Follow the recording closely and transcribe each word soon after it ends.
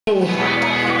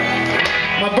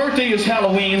My birthday is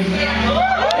Halloween,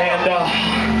 and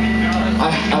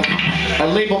I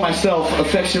label myself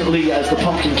affectionately as the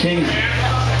Pumpkin King.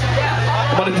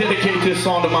 I want to dedicate this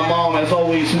song to my mom, as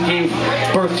always, who gave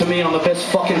birth to me on the best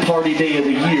fucking party day of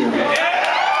the year.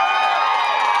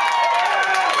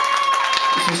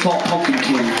 This is called Pumpkin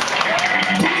King.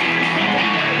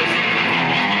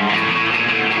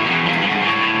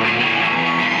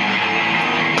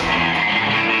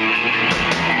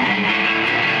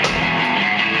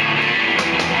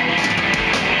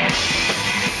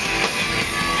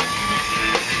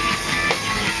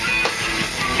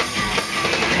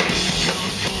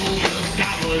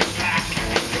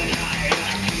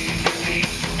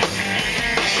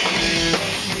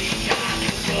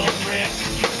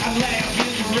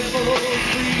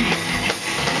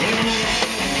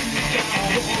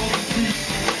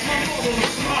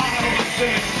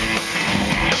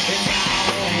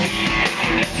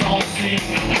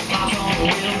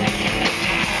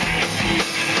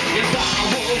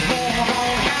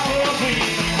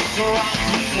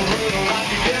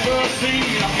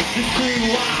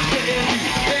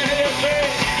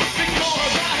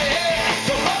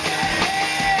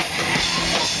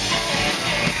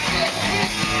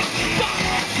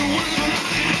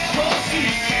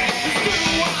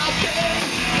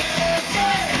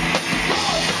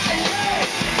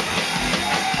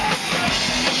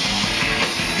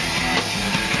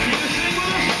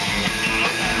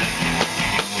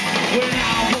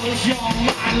 Young,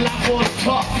 my life was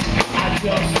tough, I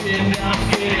just did not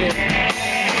fit it.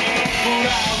 But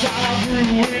as I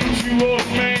grew into a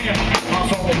man, I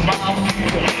saw my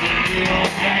future in a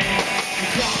man. The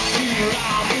top to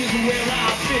life is where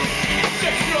I fit.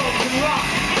 Sex, drugs, and rock,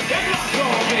 and lots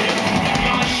of it.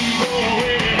 My ego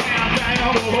way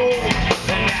down the hole,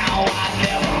 and now I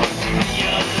never be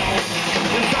alone.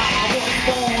 Cause I was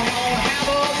born on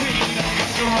Halloween,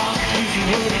 the rock is the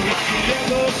word I've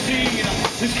never seen.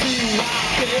 It's true, I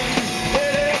can do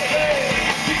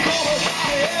because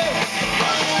I am.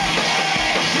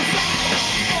 It's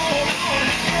all on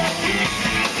Halloween.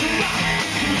 The rock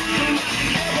is the word I've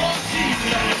never seen.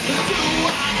 It's true,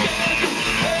 I can do because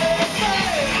I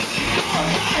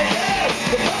am.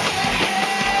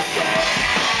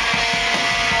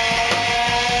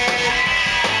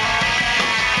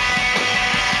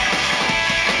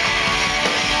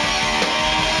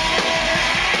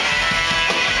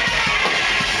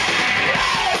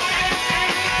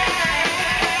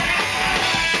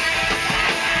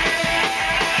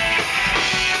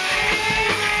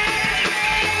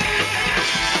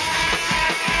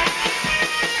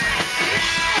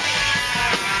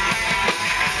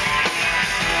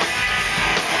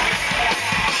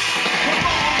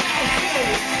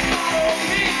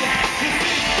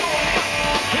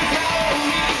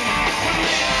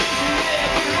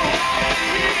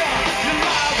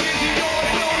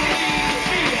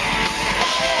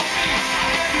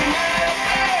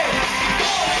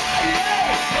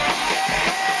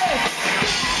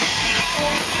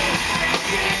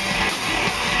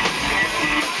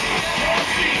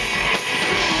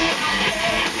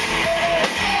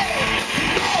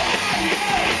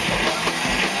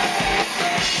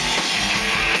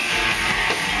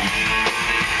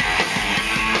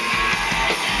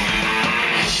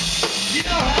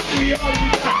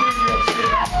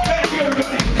 Thank you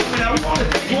everybody for coming out. We want to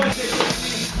thank one thing.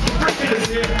 Bridget is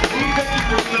here. We thank you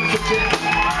for coming to this.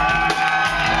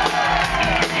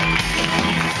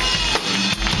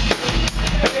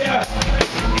 Hey,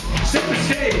 set the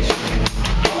stage.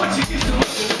 I want you guys to look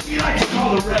at what we like to call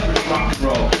the Reverend rock and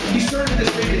roll. He's turning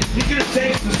this baby. He's going to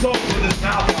taste the soul with his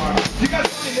mouth arm. You guys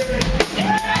want to hear it?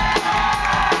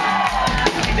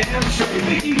 Damn sure. You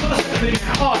think he must have been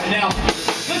out. All right, now.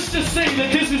 Let's just say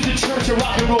that this is the church of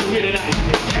rock and roll here tonight.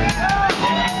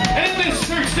 And in this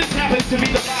church, this happens to be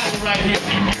the Bible right here.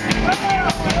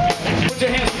 Put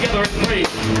your hands together and pray.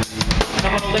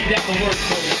 I'm going to lay down the word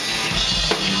for you.